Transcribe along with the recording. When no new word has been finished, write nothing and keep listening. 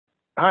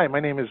Hi,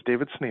 my name is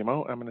David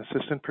Snemo. I'm an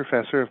assistant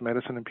professor of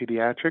medicine and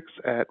pediatrics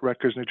at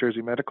Rutgers, New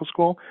Jersey Medical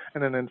School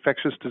and an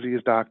infectious disease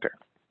doctor.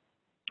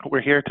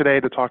 We're here today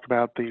to talk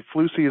about the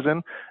flu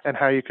season and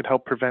how you could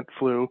help prevent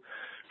flu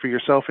for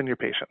yourself and your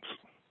patients.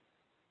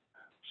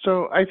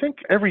 So I think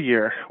every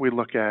year we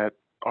look at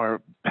our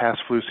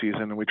past flu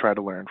season and we try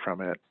to learn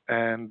from it.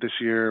 And this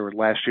year or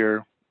last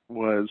year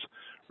was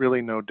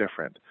really no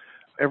different.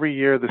 Every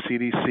year the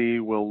CDC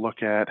will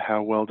look at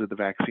how well did the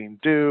vaccine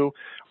do,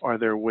 are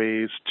there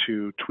ways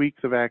to tweak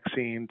the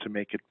vaccine to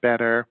make it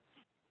better,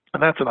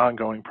 and that's an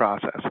ongoing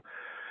process.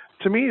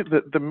 To me,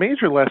 the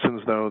major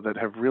lessons, though, that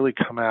have really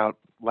come out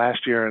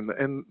last year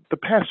and the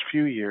past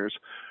few years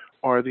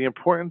are the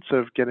importance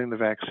of getting the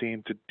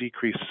vaccine to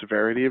decrease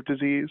severity of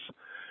disease.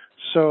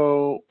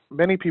 So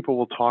many people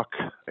will talk,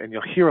 and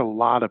you'll hear a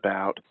lot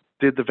about,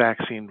 did the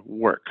vaccine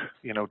work?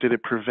 Did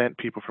it prevent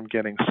people from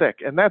getting sick?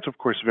 And that's, of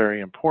course, very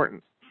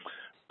important.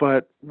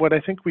 But what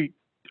I think we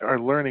are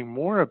learning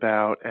more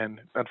about,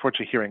 and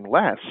unfortunately hearing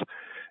less,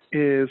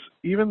 is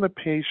even the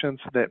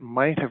patients that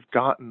might have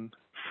gotten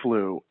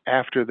flu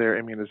after their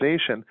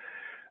immunization,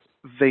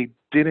 they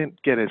didn't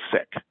get as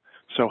sick.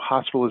 So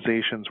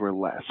hospitalizations were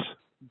less,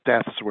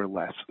 deaths were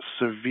less,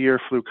 severe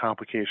flu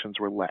complications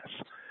were less.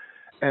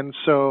 And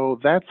so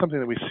that's something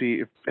that we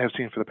have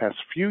seen for the past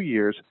few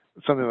years,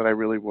 something that I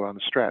really want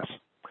to stress.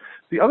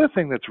 The other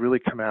thing that's really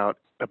come out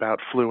about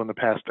flu in the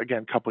past,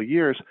 again, couple of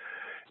years,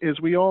 is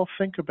we all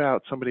think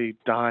about somebody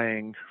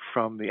dying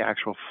from the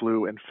actual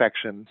flu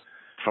infection,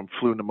 from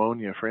flu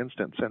pneumonia, for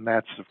instance, and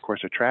that's, of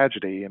course, a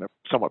tragedy and a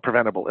somewhat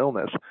preventable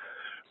illness.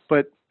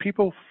 But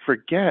people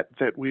forget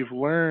that we've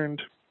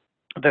learned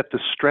that the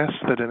stress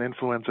that an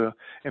influenza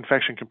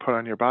infection can put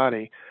on your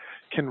body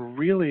can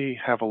really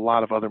have a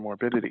lot of other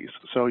morbidities.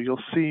 So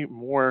you'll see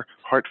more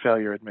heart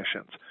failure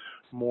admissions,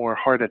 more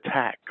heart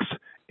attacks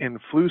in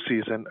flu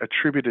season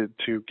attributed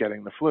to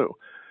getting the flu.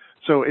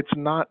 So it's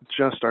not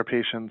just our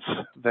patients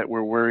that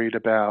we're worried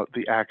about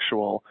the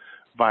actual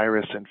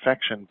virus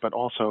infection, but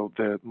also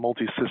the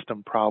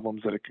multi-system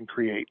problems that it can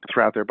create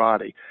throughout their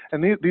body.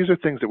 And these are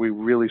things that we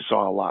really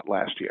saw a lot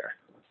last year.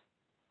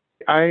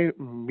 I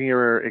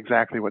mirror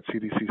exactly what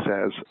CDC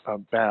says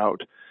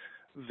about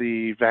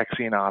the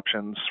vaccine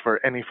options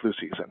for any flu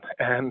season.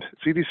 And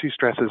CDC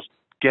stresses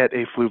get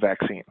a flu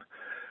vaccine.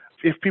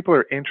 If people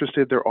are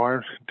interested, there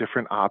are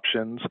different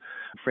options.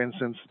 For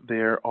instance,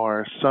 there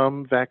are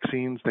some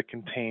vaccines that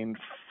contain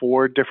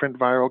 4 different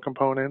viral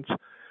components.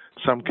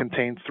 Some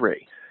contain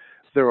 3.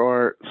 There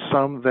are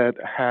some that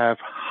have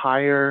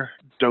higher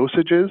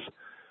dosages,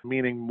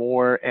 meaning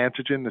more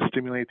antigen to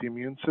stimulate the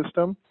immune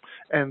system.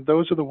 And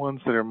those are the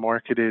ones that are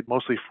marketed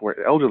mostly for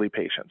elderly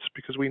patients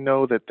because we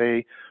know that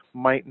they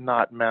might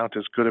not mount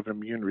as good of an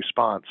immune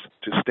response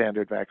to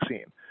standard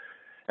vaccine.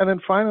 And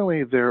then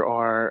finally, there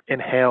are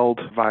inhaled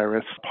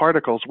virus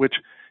particles, which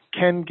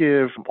can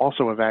give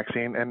also a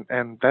vaccine,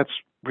 and that's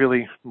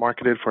really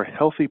marketed for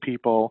healthy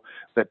people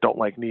that don't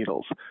like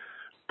needles.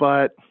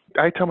 But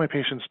I tell my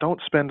patients,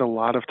 don't spend a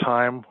lot of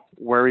time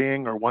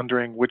worrying or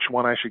wondering which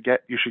one I should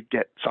get. You should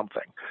get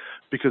something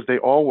because they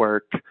all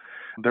work,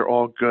 they're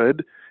all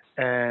good,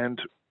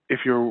 and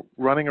if you're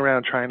running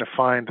around trying to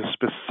find a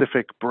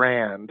specific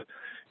brand,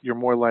 you're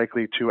more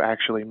likely to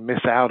actually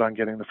miss out on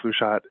getting the flu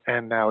shot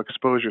and now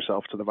expose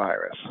yourself to the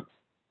virus.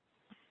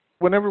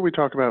 Whenever we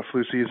talk about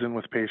flu season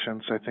with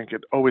patients, I think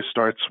it always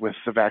starts with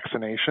the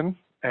vaccination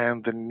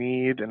and the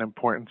need and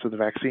importance of the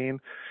vaccine.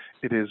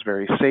 It is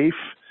very safe.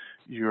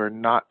 You're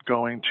not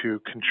going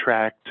to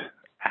contract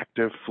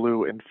active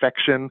flu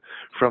infection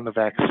from the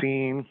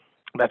vaccine.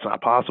 That's not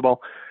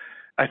possible.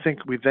 I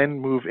think we then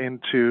move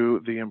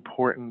into the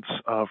importance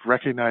of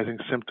recognizing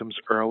symptoms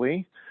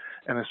early,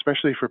 and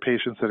especially for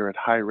patients that are at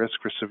high risk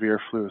for severe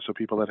flu, so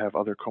people that have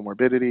other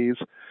comorbidities,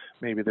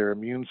 maybe their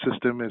immune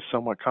system is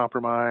somewhat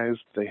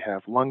compromised, they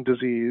have lung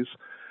disease,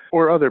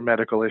 or other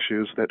medical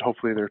issues that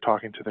hopefully they're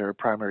talking to their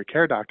primary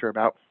care doctor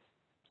about.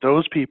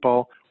 Those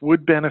people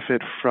would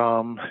benefit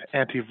from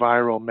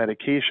antiviral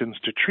medications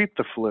to treat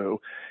the flu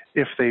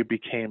if they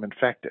became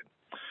infected.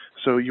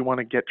 So you want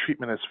to get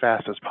treatment as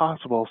fast as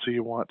possible, so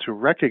you want to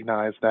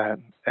recognize that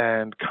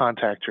and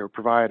contact your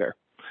provider.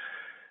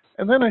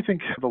 And then I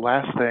think the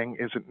last thing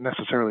isn't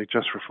necessarily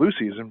just for flu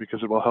season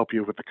because it will help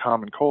you with the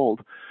common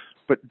cold,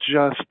 but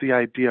just the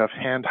idea of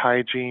hand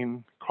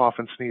hygiene, cough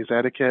and sneeze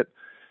etiquette,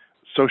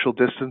 social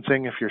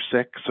distancing if you're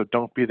sick, so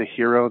don't be the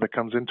hero that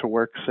comes into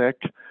work sick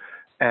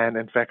and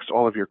infects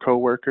all of your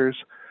coworkers.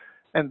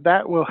 And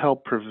that will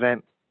help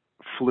prevent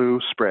flu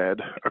spread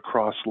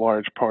across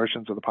large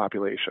portions of the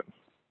population.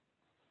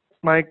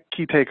 My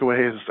key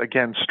takeaway is,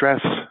 again,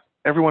 stress.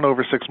 Everyone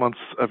over 6 months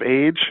of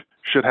age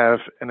should have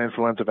an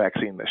influenza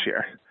vaccine this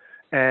year.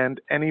 And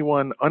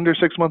anyone under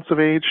 6 months of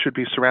age should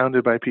be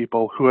surrounded by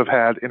people who have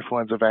had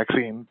influenza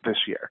vaccine this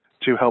year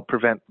to help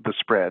prevent the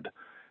spread.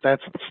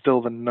 That's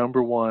still the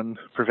number one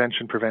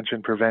prevention,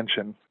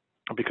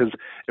 because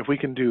if we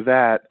can do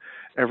that,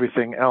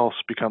 everything else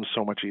becomes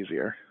so much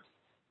easier.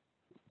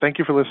 Thank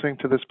you for listening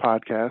to this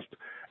podcast,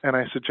 And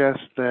I suggest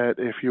that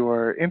if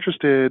you're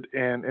interested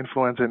in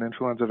influenza and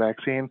influenza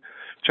vaccine,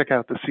 check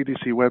out the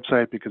CDC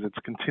website because it's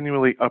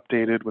continually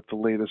updated with the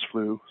latest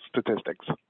flu statistics.